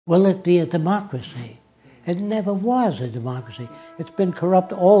Will it be a democracy? It never was a democracy. It's been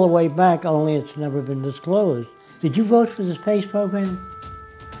corrupt all the way back, only it's never been disclosed. Did you vote for the space program?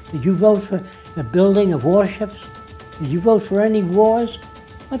 Did you vote for the building of warships? Did you vote for any wars?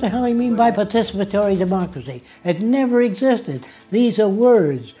 What the hell do you mean by participatory democracy? It never existed. These are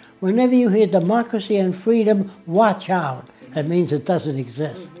words. Whenever you hear democracy and freedom, watch out. That means it doesn't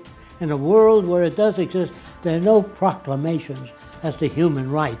exist. In a world where it does exist, there are no proclamations as to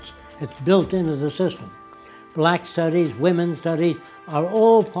human rights. It's built into the system. Black studies, women's studies are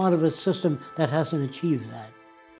all part of a system that hasn't achieved that.